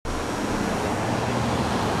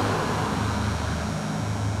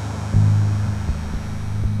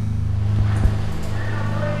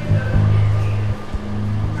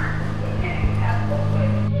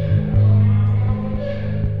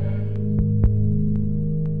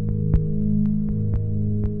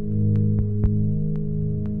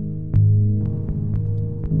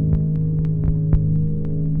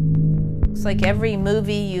Looks like every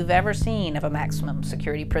movie you've ever seen of a maximum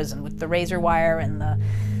security prison, with the razor wire and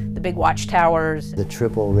the big watchtowers. The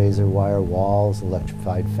triple razor wire walls,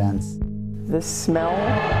 electrified fence. The smell,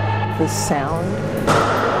 the sound,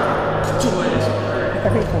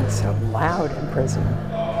 everything's so loud in prison.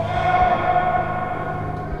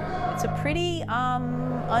 It's a pretty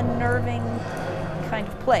unnerving kind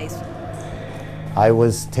of place. I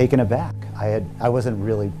was taken aback. I wasn't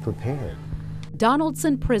really prepared.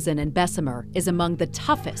 Donaldson Prison in Bessemer is among the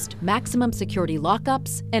toughest maximum security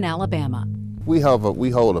lockups in Alabama. We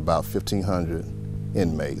hold about 1,500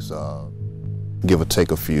 inmates, give or take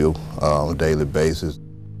a few on a daily basis.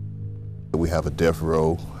 We have a death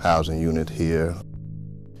row housing unit here.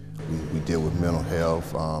 We deal with mental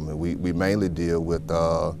health, and we mainly deal with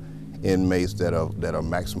inmates that are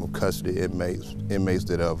maximum custody inmates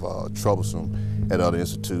that are troublesome at other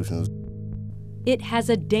institutions. It has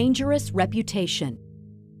a dangerous reputation.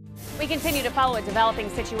 We continue to follow a developing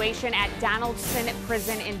situation at Donaldson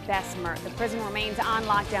Prison in Bessemer. The prison remains on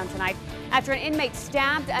lockdown tonight after an inmate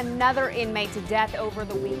stabbed another inmate to death over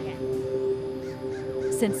the weekend.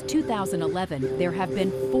 Since 2011, there have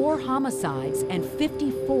been 4 homicides and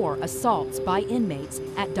 54 assaults by inmates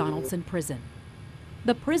at Donaldson Prison.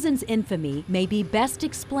 The prison's infamy may be best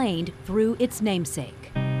explained through its namesake.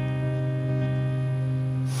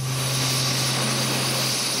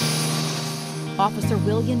 Officer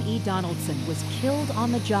William E. Donaldson was killed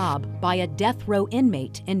on the job by a death row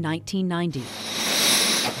inmate in 1990.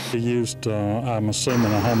 He used, I'm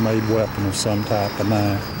assuming, a homemade weapon of some type, a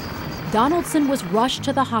knife. Donaldson was rushed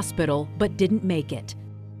to the hospital but didn't make it.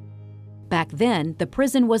 Back then, the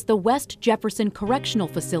prison was the West Jefferson Correctional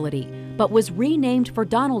Facility, but was renamed for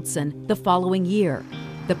Donaldson the following year.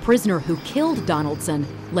 The prisoner who killed Donaldson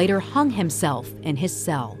later hung himself in his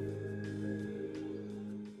cell.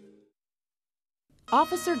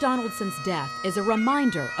 Officer Donaldson's death is a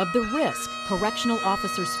reminder of the risk correctional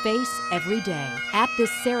officers face every day. At this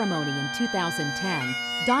ceremony in 2010,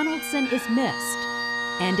 Donaldson is missed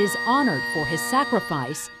and is honored for his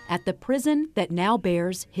sacrifice at the prison that now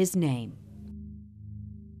bears his name.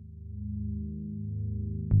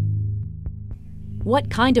 What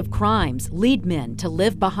kind of crimes lead men to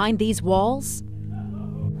live behind these walls?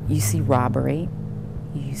 You see robbery,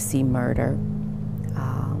 you see murder,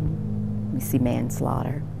 you see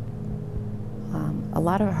manslaughter, a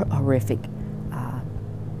lot of horrific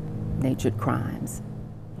natured crimes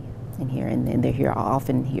in here, and they're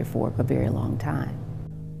often here for a very long time.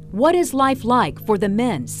 What is life like for the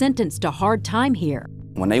men sentenced to hard time here?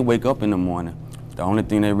 When they wake up in the morning, the only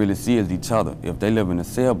thing they really see is each other. If they live in a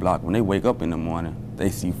cell block, when they wake up in the morning, they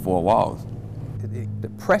see 4 walls. The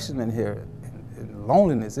depression in here, and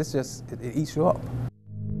loneliness, it eats you up.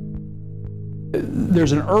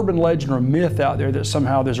 There's an urban legend or myth out there that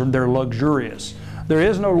somehow they're luxurious. There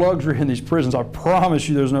is no luxury in these prisons. I promise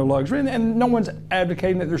you there's no luxury, and no one's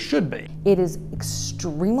advocating that there should be. It is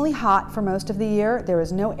extremely hot for most of the year. There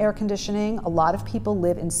is no air conditioning. A lot of people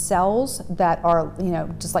live in cells that are,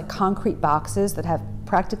 just like concrete boxes that have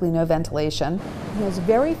practically no ventilation. There's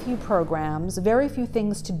very few programs, very few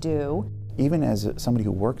things to do. Even as somebody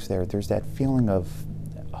who works there, there's that feeling of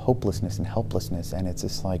hopelessness and helplessness, and it's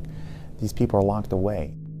just like these people are locked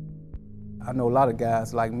away. I know a lot of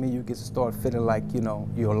guys like me, you get to start feeling like,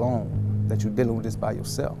 you're alone, that you're dealing with this by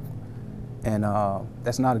yourself. And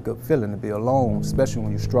that's not a good feeling to be alone, especially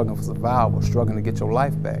when you're struggling for survival, struggling to get your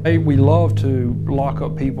life back. Hey, we love to lock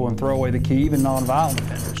up people and throw away the key, even nonviolent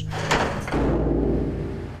offenders.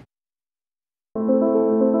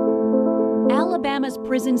 Alabama's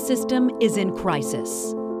prison system is in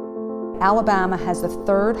crisis. Alabama has the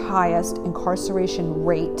 3rd highest incarceration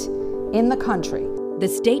rate in the country. The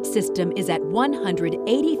state system is at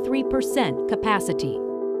 183% capacity.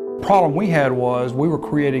 The problem we had was we were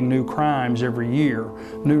creating new crimes every year,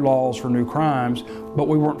 new laws for new crimes, but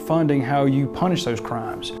we weren't funding how you punish those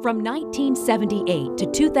crimes. From 1978 to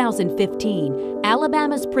 2015,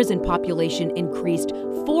 Alabama's prison population increased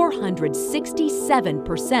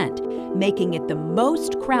 467%, making it the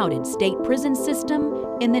most crowded state prison system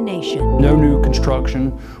in the nation. No new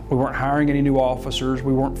construction, we weren't hiring any new officers,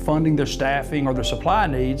 we weren't funding their staffing or their supply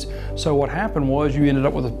needs, so what happened was you ended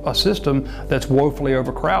up with a system that's woefully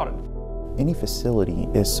overcrowded. Any facility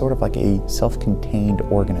is sort of like a self-contained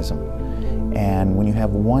organism, and when you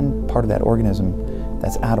have one part of that organism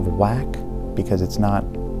that's out of whack because it's not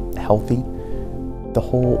healthy, the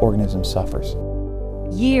whole organism suffers.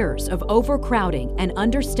 Years of overcrowding and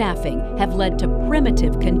understaffing have led to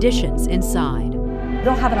primitive conditions inside. We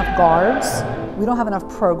don't have enough guards. We don't have enough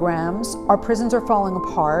programs. Our prisons are falling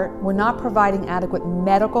apart. We're not providing adequate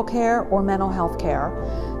medical care or mental health care.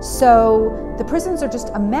 So the prisons are just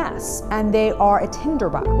a mess, and they are a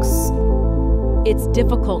tinderbox. It's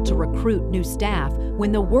difficult to recruit new staff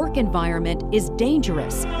when the work environment is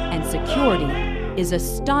dangerous and security is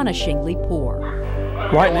astonishingly poor.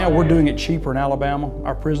 Right now, we're doing it cheaper in Alabama,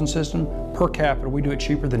 our prison system. Per capita, we do it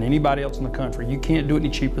cheaper than anybody else in the country. You can't do it any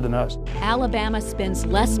cheaper than us. Alabama spends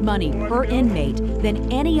less money per inmate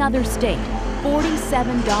than any other state,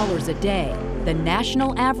 $47 a day. The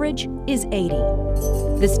national average is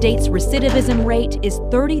 $80. The state's recidivism rate is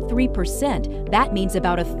 33%. That means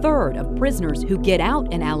about a third of prisoners who get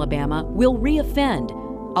out in Alabama will reoffend.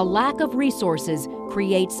 A lack of resources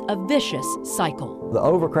creates a vicious cycle. The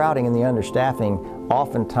overcrowding and the understaffing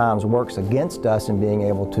oftentimes works against us in being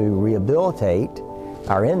able to rehabilitate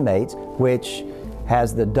our inmates, which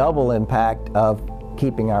has the double impact of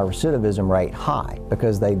keeping our recidivism rate high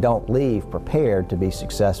because they don't leave prepared to be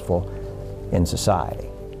successful in society.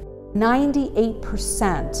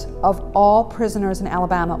 98% of all prisoners in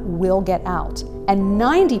Alabama will get out, and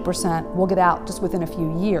 90% will get out just within a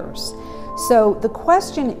few years. So the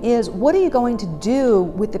question is, what are you going to do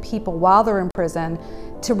with the people while they're in prison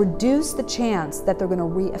to reduce the chance that they're going to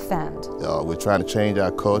re-offend? We're trying to change our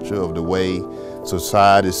culture of the way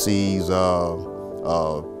society sees prison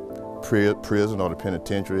or the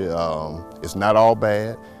penitentiary. It's not all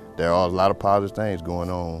bad. There are a lot of positive things going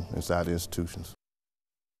on inside the institutions.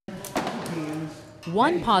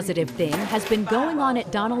 One positive thing has been going on at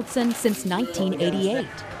Donaldson since 1988.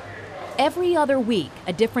 Every other week,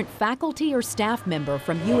 a different faculty or staff member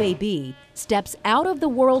from UAB steps out of the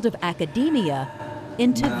world of academia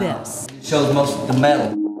into this. It shows most of the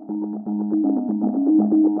metal.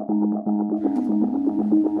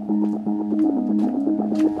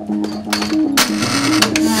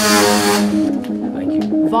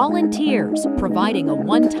 Volunteers providing a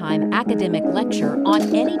one-time academic lecture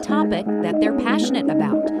on any topic that they're passionate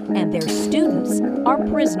about, and their students are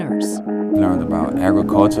prisoners. We learned about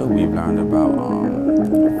agriculture, we've learned about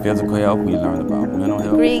physical health, we learned about mental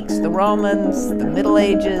health. Greeks, the Romans, the Middle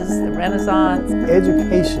Ages, the Renaissance.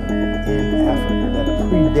 Education in Africa that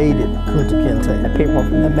predated Kunta Kinte. The people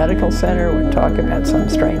from the medical center would talk about some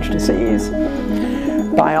strange disease.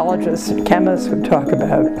 Biologists and chemists would talk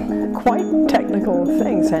about quite technical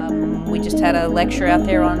things. We just had a lecture out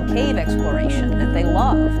there on cave exploration that they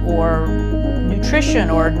love, or nutrition,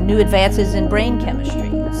 or new advances in brain chemistry.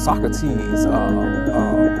 Socrates,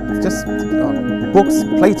 just books,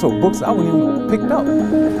 Plato books I wouldn't even picked up.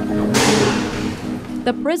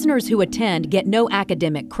 The prisoners who attend get no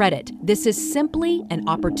academic credit. This is simply an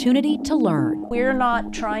opportunity to learn. We're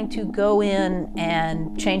not trying to go in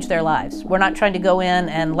and change their lives. We're not trying to go in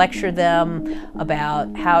and lecture them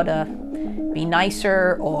about how to be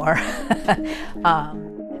nicer or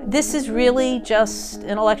this is really just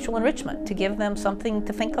intellectual enrichment, to give them something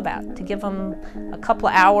to think about, to give them a couple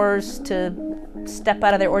of hours to step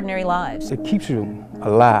out of their ordinary lives. It keeps you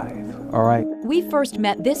alive, all right? We first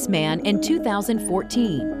met this man in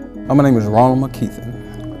 2014. My name is Ronald McKeithen.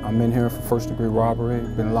 I'm in here for first-degree robbery,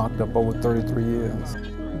 been locked up over 33 years.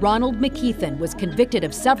 Ronald McKeithen was convicted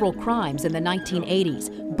of several crimes in the 1980s: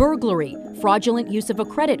 burglary, fraudulent use of a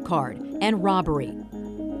credit card, and robbery.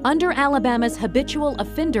 Under Alabama's Habitual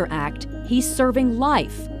Offender Act, he's serving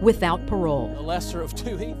life without parole. The lesser of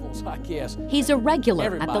two evils, I guess. He's a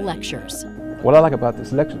regular at the lectures. What I like about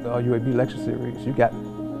this lecture, UAB lecture series, you got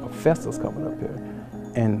professors coming up here,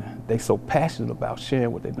 and they so passionate about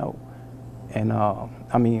sharing what they know. And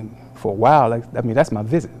I mean, for a while, that's my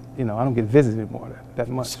visit. You know, I don't get visited anymore that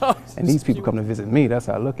much. And these people come to visit me, that's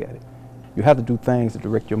how I look at it. You have to do things to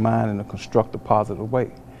direct your mind in a constructive, positive way.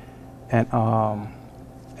 And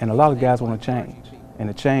a lot of guys want to change, and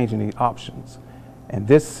to change you need options. And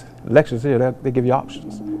this lectures here, they give you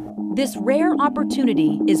options. This rare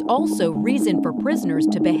opportunity is also reason for prisoners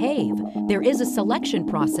to behave. There is a selection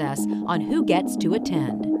process on who gets to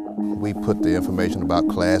attend. We put the information about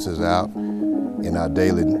classes out in our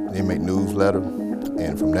daily inmate newsletter,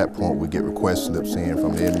 and from that point we get request slips in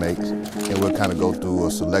from the inmates, and we'll kind of go through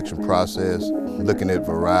a selection process, looking at a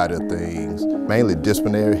variety of things, mainly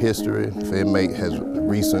disciplinary history. If an inmate has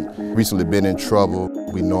recently been in trouble,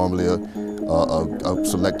 we normally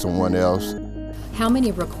select someone else. How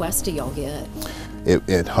many requests do y'all get?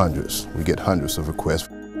 At hundreds. We get hundreds of requests.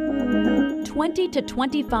 20 to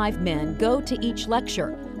 25 men go to each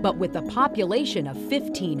lecture, but with a population of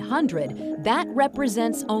 1,500, that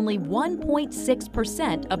represents only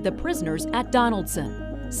 1.6% of the prisoners at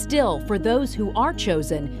Donaldson. Still, for those who are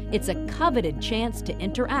chosen, it's a coveted chance to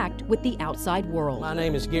interact with the outside world. My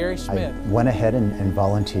name is Gary Smith. I went ahead and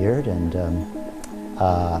volunteered, and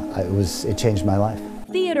it changed my life.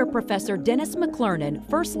 Theater professor Dennis McClernand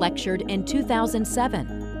first lectured in 2007.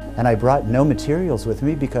 And I brought no materials with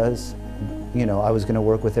me because, you know, I was going to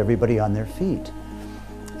work with everybody on their feet.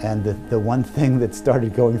 And the one thing that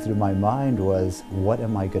started going through my mind was, what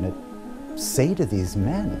am I going to say to these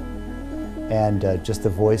men? And just a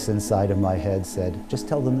voice inside of my head said, just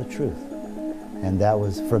tell them the truth. And that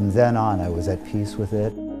was, from then on, I was at peace with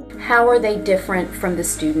it. How are they different from the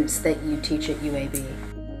students that you teach at UAB?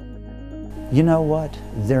 You know what?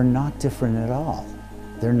 They're not different at all.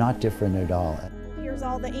 They're not different at all. Here's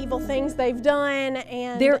all the evil things they've done,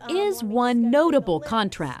 and there is one notable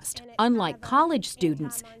contrast. Unlike college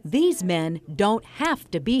students, these men don't have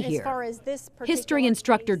to be here. History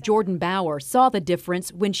instructor Jordan Bauer saw the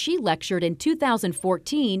difference when she lectured in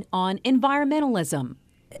 2014 on environmentalism.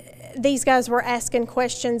 These guys were asking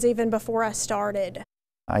questions even before I started.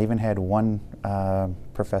 I even had one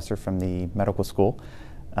professor from the medical school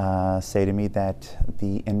say to me that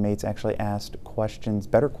the inmates actually asked questions,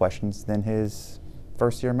 better questions than his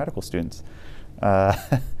first-year medical students.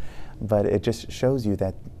 But it just shows you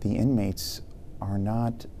that the inmates are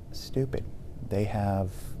not stupid. They have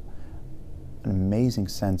an amazing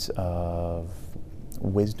sense of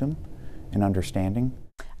wisdom and understanding.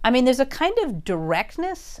 I mean, there's a kind of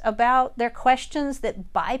directness about their questions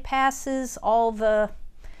that bypasses all the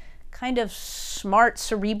kind of smart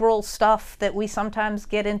cerebral stuff that we sometimes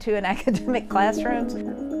get into in academic classrooms.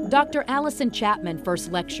 Dr. Allison Chapman first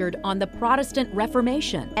lectured on the Protestant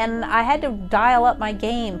Reformation. And I had to dial up my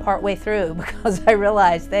game partway through because I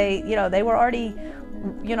realized they were already,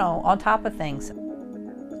 on top of things.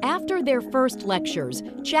 After their first lectures,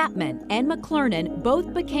 Chapman and McClernand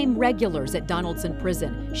both became regulars at Donaldson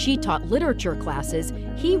Prison. She taught literature classes.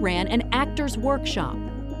 He ran an actor's workshop.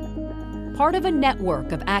 Part of a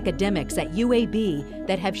network of academics at UAB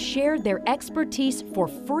that have shared their expertise for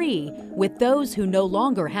free with those who no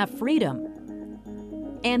longer have freedom.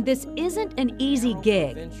 And this isn't an easy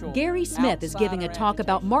gig. Gary Smith is giving a talk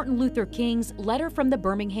about Martin Luther King's letter from the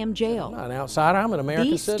Birmingham jail. I'm not an outsider, I'm an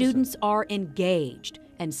American These citizen. students are engaged,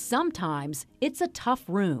 and sometimes it's a tough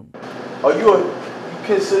room. Are you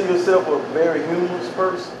consider yourself a very humorous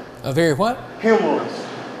person? A very what? Humorous.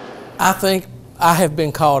 I think I have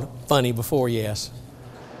been called funny before, yes.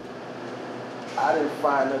 I didn't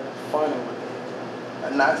find nothing funny with it.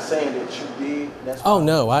 I'm not saying that you did. That's Oh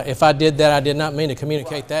no, if I did that, I did not mean to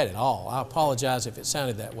communicate that at all. I apologize if it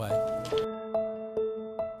sounded that way.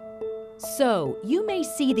 So, you may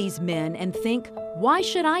see these men and think, why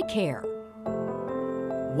should I care?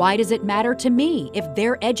 Why does it matter to me if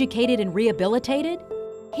they're educated and rehabilitated?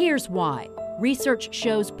 Here's why. Research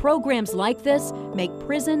shows programs like this make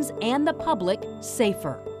prisons and the public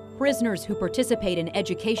safer. Prisoners who participate in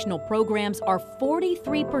educational programs are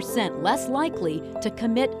 43% less likely to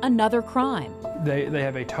commit another crime. They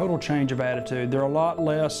have a total change of attitude. They're a lot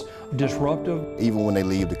less disruptive. Even when they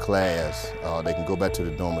leave the class, they can go back to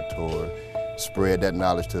the dormitory, spread that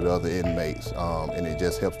knowledge to the other inmates, and it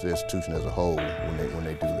just helps the institution as a whole when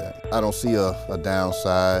they do that. I don't see a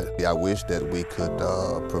downside. I wish that we could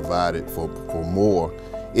provide it for more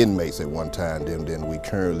inmates at one time than we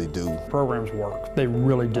currently do. Programs work, they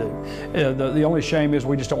really do. The only shame is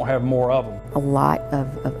we just don't have more of them. A lot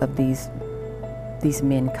of these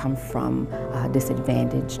men come from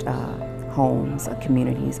disadvantaged homes,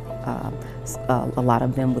 communities, a lot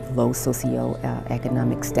of them with low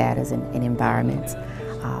socioeconomic status and environments.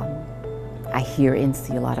 I hear and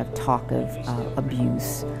see a lot of talk of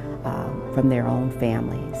abuse from their own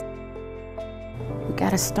families. We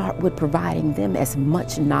got to start with providing them as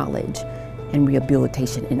much knowledge and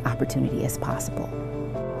rehabilitation and opportunity as possible.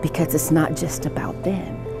 Because it's not just about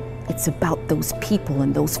them. It's about those people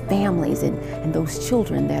and those families and those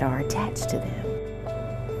children that are attached to them.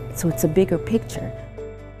 So it's a bigger picture.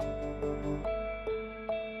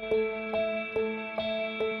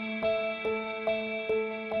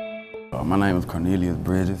 My name is Cornelius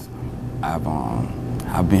Bridges. I've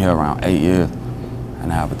been here around 8 years,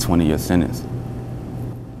 and I have a 20-year sentence.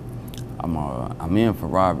 I'm in for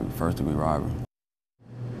robbery, first-degree robbery.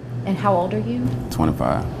 And how old are you?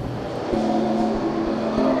 25. I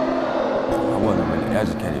wasn't really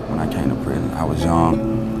educated when I came to prison. I was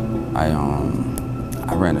young.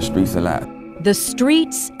 I ran the streets a lot. The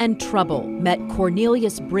streets and trouble met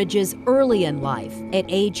Cornelius Bridges early in life at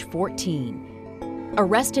age 14.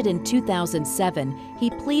 Arrested in 2007, he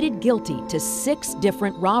pleaded guilty to 6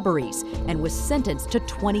 different robberies and was sentenced to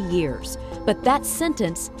 20 years. But that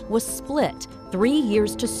sentence was split, 3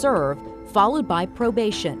 years to serve, followed by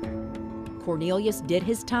probation. Cornelius did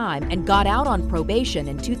his time and got out on probation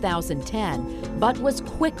in 2010, but was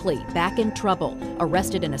quickly back in trouble,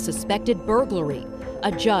 arrested in a suspected burglary.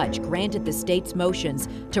 A judge granted the state's motions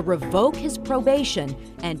to revoke his probation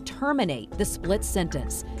and terminate the split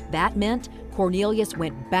sentence. That meant Cornelius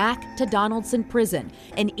went back to Donaldson Prison,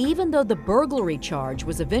 and even though the burglary charge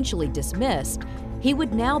was eventually dismissed, he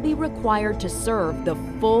would now be required to serve the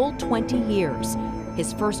full 20 years.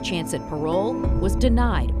 His first chance at parole was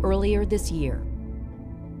denied earlier this year.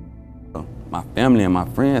 My family and my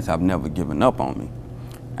friends have never given up on me.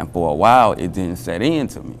 And for a while, it didn't set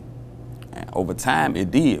into me. And over time, it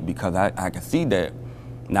did, because I could see that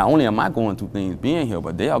not only am I going through things being here,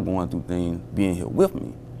 but they are going through things being here with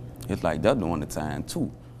me. It's like they're doing the time, too.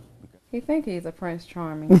 He think he's a Prince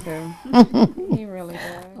Charming, too. He really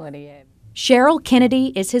does. Cheryl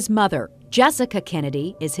Kennedy is his mother. Jessica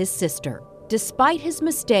Kennedy is his sister. Despite his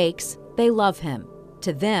mistakes, they love him.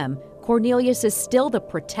 To them, Cornelius is still the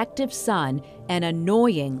protective son and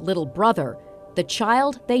annoying little brother, the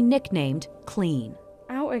child they nicknamed Clean.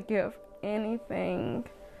 I would give anything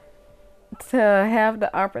to have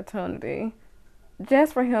the opportunity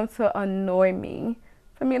just for him to annoy me,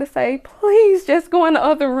 for me to say, please just go in the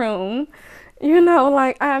other room. You know,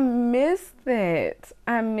 like, I miss that.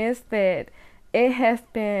 I miss that. It has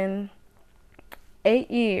been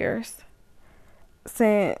 8 years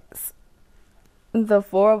since the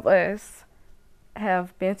 4 of us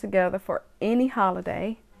have been together for any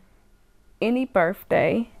holiday, any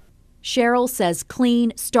birthday. Cheryl says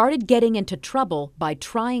Clean started getting into trouble by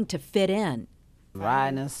trying to fit in.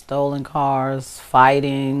 Riding in stolen cars,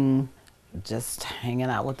 fighting, just hanging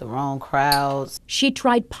out with the wrong crowds. She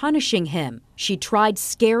tried punishing him. She tried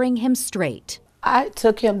scaring him straight. I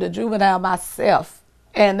took him to juvenile myself,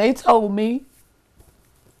 and they told me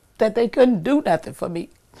that they couldn't do nothing for me.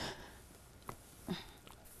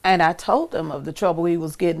 And I told them of the trouble he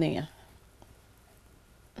was getting in.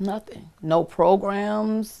 Nothing. No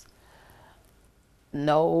programs,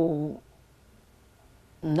 nothing.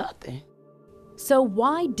 So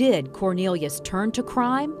why did Cornelius turn to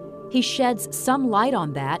crime? He sheds some light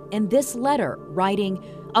on that in this letter, writing,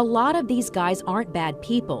 "A lot of these guys aren't bad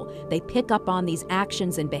people. They pick up on these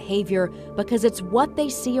actions and behavior because it's what they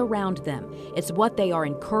see around them. It's what they are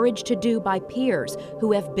encouraged to do by peers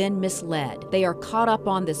who have been misled. They are caught up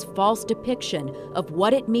on this false depiction of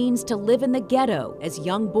what it means to live in the ghetto as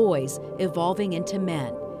young boys evolving into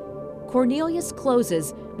men." Cornelius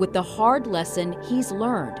closes with the hard lesson he's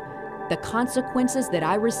learned. "The consequences that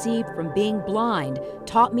I received from being blind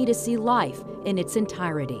taught me to see life in its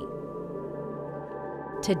entirety."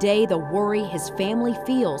 Today, the worry his family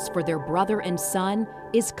feels for their brother and son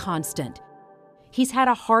is constant. He's had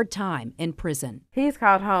a hard time in prison. He's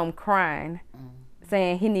called home crying,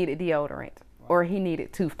 saying he needed deodorant or he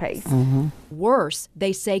needed toothpaste. Worse,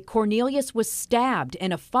 they say Cornelius was stabbed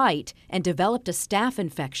in a fight and developed a staph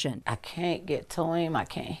infection. I can't get to him. I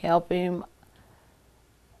can't help him.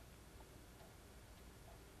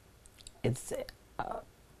 It's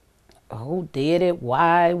who did it?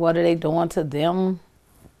 Why? What are they doing to them?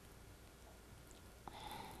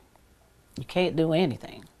 You can't do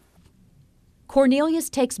anything. Cornelius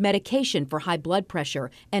takes medication for high blood pressure,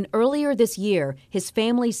 and earlier this year, his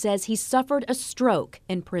family says he suffered a stroke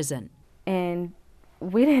in prison. And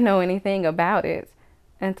we didn't know anything about it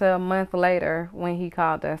until a month later when he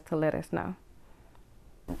called us to let us know.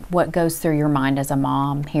 What goes through your mind as a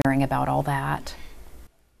mom hearing about all that?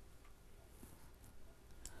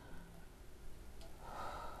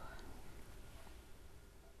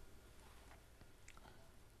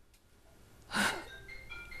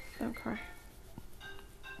 Don't cry.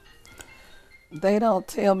 They don't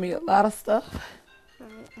tell me a lot of stuff.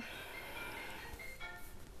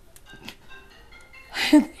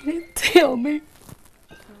 And they didn't tell me.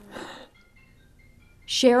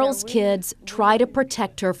 Cheryl's kids try to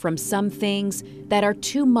protect her from some things that are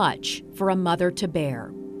too much for a mother to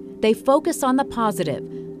bear. They focus on the positive,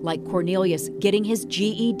 like Cornelius getting his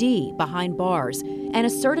GED behind bars and a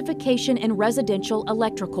certification in residential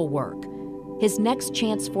electrical work. His next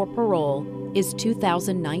chance for parole is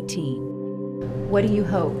 2019. What do you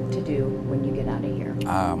hope to do when you get out of here?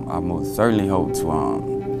 I most certainly hope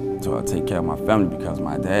to take care of my family, because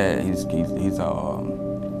my dad, he has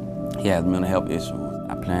mental health issues.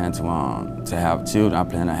 I plan to have children. I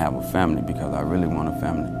plan to have a family because I really want a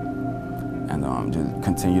family, and just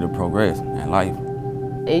continue to progress in life.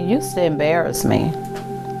 It used to embarrass me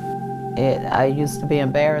I used to be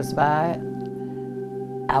embarrassed by it.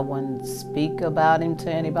 I wouldn't speak about him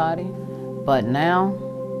to anybody, but now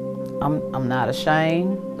I'm not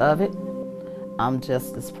ashamed of it. I'm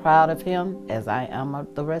just as proud of him as I am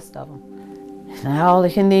of the rest of them. And all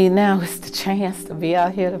he need now is the chance to be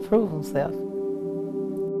out here to prove himself.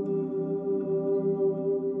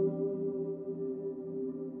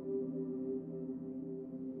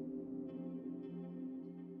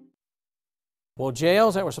 Well,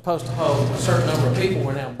 jails that were supposed to hold a certain number of people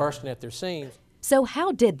were now bursting at their seams. So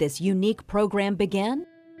how did this unique program begin?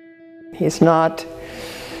 He's not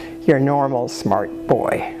your normal smart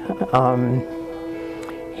boy.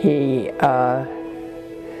 He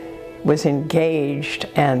was engaged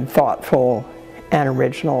and thoughtful and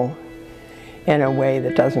original in a way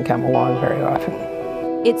that doesn't come along very often.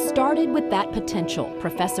 It started with that potential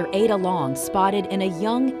Professor Ada Long spotted in a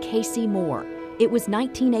young Casey Moore. It was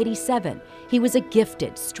 1987. He was a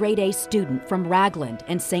gifted, straight-A student from Ragland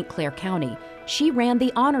and St. Clair County. She ran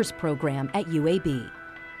the honors program at UAB.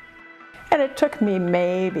 And it took me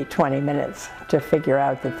maybe 20 minutes to figure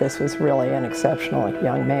out that this was really an exceptional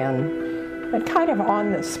young man. And kind of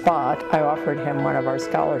on the spot, I offered him one of our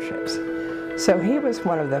scholarships. So he was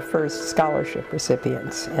one of the first scholarship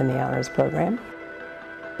recipients in the honors program.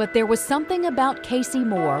 But there was something about Casey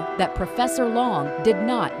Moore that Professor Long did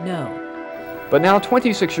not know. But now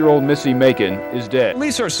 26-year-old Missy Macon is dead.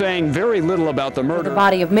 Police are saying very little about the murder. The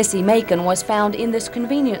body of Missy Macon was found in this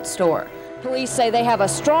convenience store. Police say they have a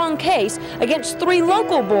strong case against 3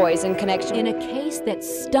 local boys in connection. In a case that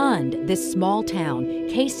stunned this small town,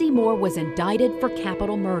 Casey Moore was indicted for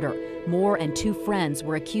capital murder. Moore and 2 friends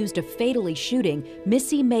were accused of fatally shooting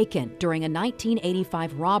Missy Macon during a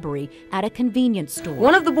 1985 robbery at a convenience store.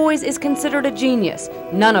 One of the boys is considered a genius.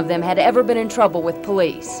 None of them had ever been in trouble with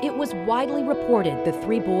police. It was widely reported the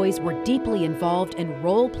 3 boys were deeply involved in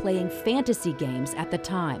role-playing fantasy games at the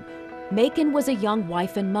time. Macon was a young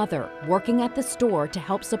wife and mother working at the store to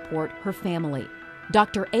help support her family.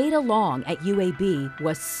 Dr. Ada Long at UAB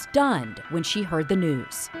was stunned when she heard the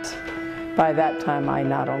news. By that time, I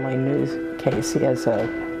not only knew Casey as a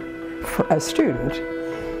student,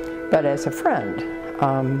 but as a friend.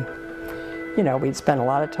 You know, we'd spent a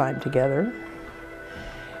lot of time together.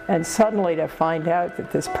 And suddenly to find out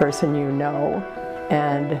that this person you know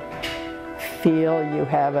and feel you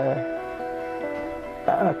have a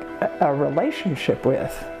relationship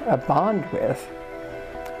with, a bond with,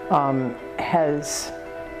 has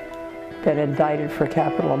been indicted for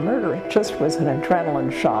capital murder. It just was an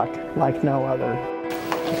adrenaline shock like no other.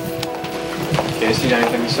 Casey,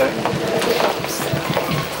 anything to say?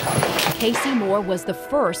 Casey Moore was the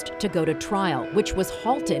first to go to trial, which was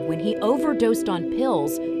halted when he overdosed on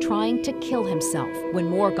pills trying to kill himself. When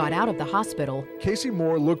Moore got out of the hospital, Casey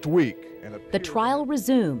Moore looked weak. The trial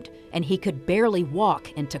resumed, and he could barely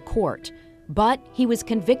walk into court. But he was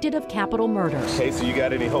convicted of capital murder. Casey, you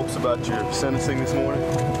got any hopes about your sentencing this morning?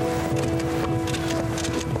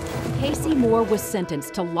 Casey Moore was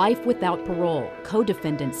sentenced to life without parole.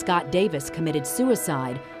 Co-defendant Scott Davis committed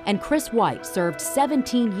suicide, and Chris White served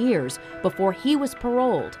 17 years before he was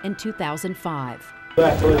paroled in 2005.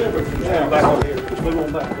 A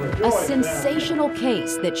sensational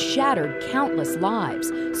case that shattered countless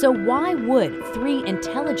lives. So why would 3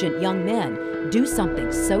 intelligent young men do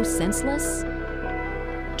something so senseless?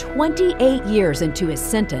 28 years into his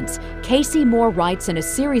sentence, Casey Moore writes in a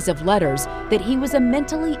series of letters that he was a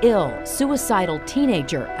mentally ill, suicidal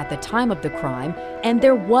teenager at the time of the crime, and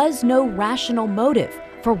there was no rational motive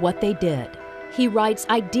for what they did. He writes,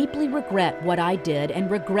 "I deeply regret what I did and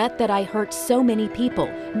regret that I hurt so many people,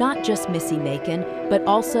 not just Missy Macon, but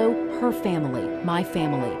also her family, my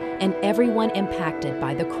family, and everyone impacted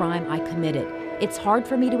by the crime I committed. It's hard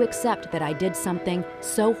for me to accept that I did something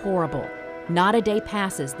so horrible. Not a day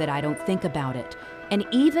passes that I don't think about it. And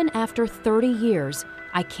even after 30 years,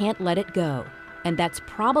 I can't let it go. And that's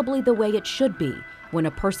probably the way it should be when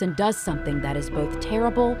a person does something that is both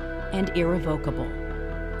terrible and irrevocable."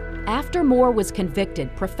 After Moore was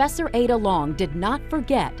convicted, Professor Ada Long did not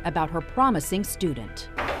forget about her promising student.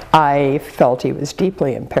 I felt he was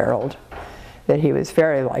deeply imperiled, that he was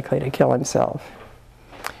very likely to kill himself,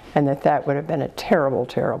 and that would have been a terrible,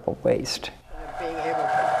 terrible waste.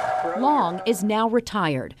 Long is now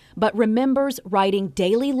retired, but remembers writing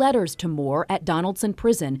daily letters to Moore at Donaldson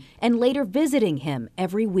Prison and later visiting him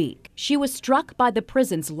every week. She was struck by the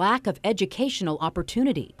prison's lack of educational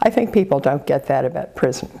opportunity. I think people don't get that about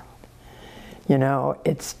prison. You know,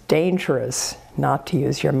 it's dangerous not to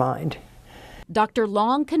use your mind. Dr.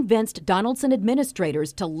 Long convinced Donaldson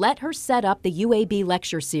administrators to let her set up the UAB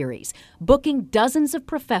lecture series, booking dozens of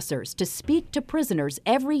professors to speak to prisoners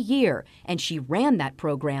every year, and she ran that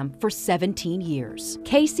program for 17 years.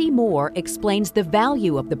 Casey Moore explains the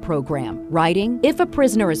value of the program, writing, "If a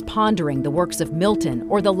prisoner is pondering the works of Milton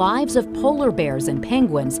or the lives of polar bears and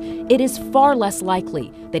penguins, it is far less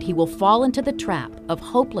likely that he will fall into the trap of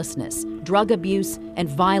hopelessness, drug abuse, and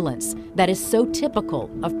violence that is so typical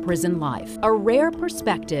of prison life." A rare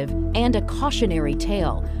perspective and a cautionary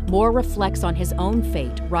tale, Moore reflects on his own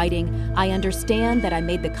fate, writing, "I understand that I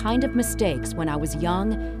made the kind of mistakes when I was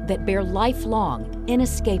young that bear lifelong,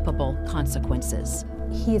 inescapable consequences."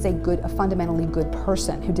 He is a fundamentally good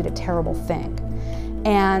person who did a terrible thing.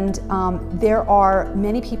 And there are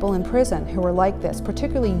many people in prison who are like this,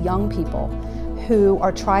 particularly young people who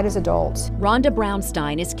are tried as adults. Rhonda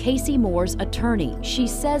Brownstein is Casey Moore's attorney. She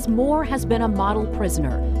says Moore has been a model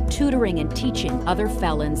prisoner, tutoring and teaching other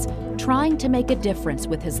felons, trying to make a difference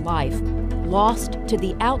with his life, lost to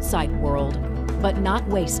the outside world, but not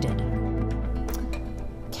wasted.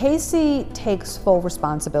 Casey takes full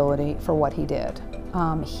responsibility for what he did.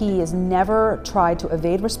 He has never tried to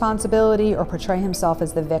evade responsibility or portray himself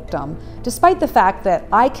as the victim, despite the fact that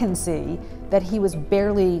I can see that he was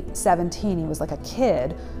barely 17, he was like a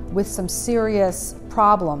kid with some serious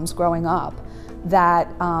problems growing up, that,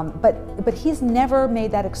 but he's never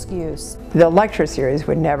made that excuse. The lecture series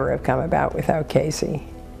would never have come about without Casey.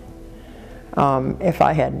 If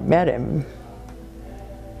I had met him,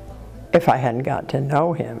 if I hadn't got to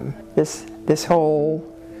know him, this whole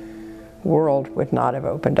world would not have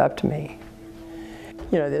opened up to me.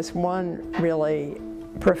 You know, this one really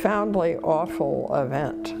profoundly awful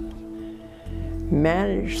event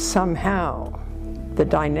managed somehow the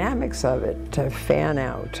dynamics of it to fan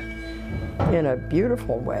out in a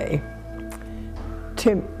beautiful way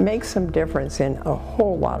to make some difference in a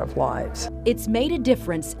whole lot of lives. It's made a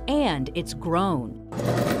difference and it's grown.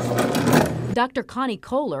 Dr. Connie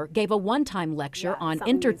Kohler gave a one-time lecture on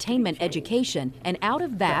entertainment education, and out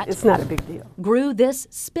of that, it's not a big deal, grew this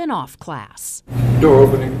spin-off class. Door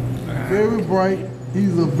opening. Very bright.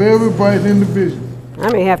 He's a very bright individual.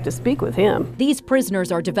 I may have to speak with him. These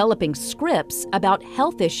prisoners are developing scripts about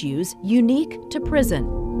health issues unique to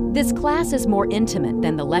prison. This class is more intimate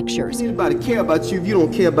than the lectures. Anybody care about you if you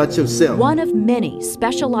don't care about yourself? One of many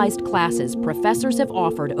specialized classes professors have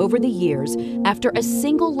offered over the years after a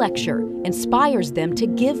single lecture inspires them to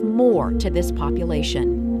give more to this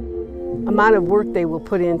population. Amount of work they will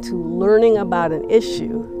put into learning about an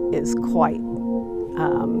issue is quite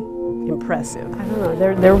impressive. I don't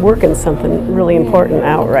know, they're working something really important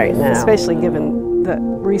out right now, especially given the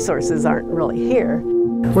resources aren't really here.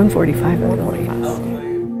 145 at the latest.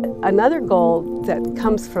 Another goal that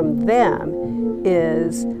comes from them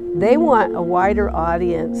is they want a wider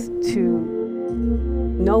audience to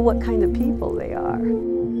know what kind of people they are.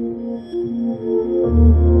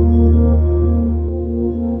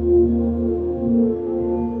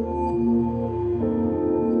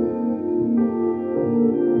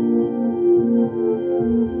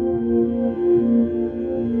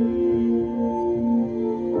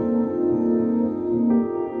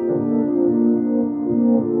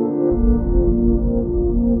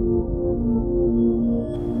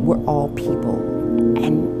 We're all people,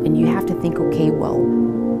 and you have to think, okay, well,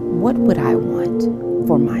 what would I want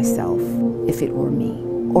for myself if it were me?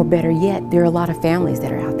 Or better yet, there are a lot of families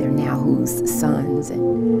that are out there now whose sons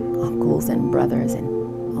and uncles and brothers and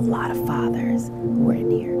a lot of fathers who are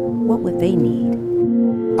near. What would they need?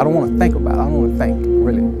 I don't want to think about it. I don't want to think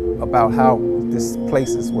really about how this place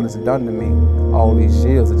is, what it's done to me all these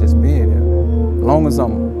years of just being here. As long as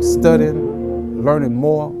I'm studying, learning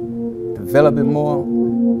more, developing more,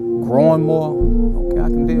 growing more, okay, I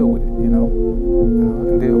can deal with it, you know? I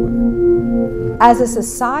can deal with it. As a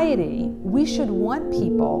society, we should want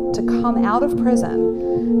people to come out of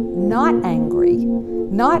prison not angry,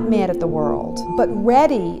 not mad at the world, but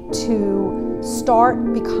ready to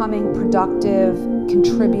start becoming productive,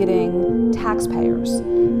 contributing taxpayers.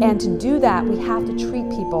 And to do that, we have to treat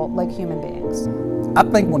people like human beings. I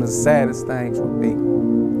think one of the saddest things would be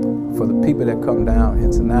for the people that come down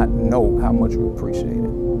and to not know how much we appreciate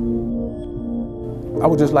it. I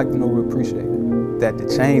would just like to know we appreciate it, that the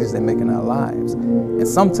changes they make in our lives. And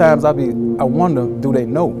sometimes I wonder, do they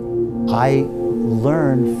know? I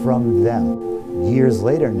learned from them. Years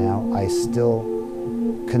later now, I still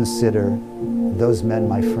consider those men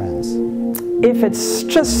my friends. If it's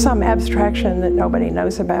just some abstraction that nobody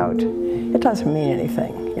knows about, it doesn't mean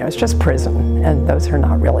anything. You know, it's just prison, and those are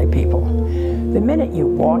not really people. The minute you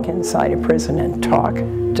walk inside a prison and talk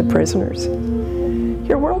to prisoners,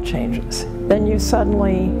 your world world changes. Then you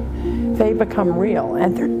suddenly, they become real,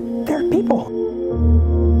 and they're people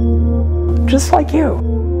just like you.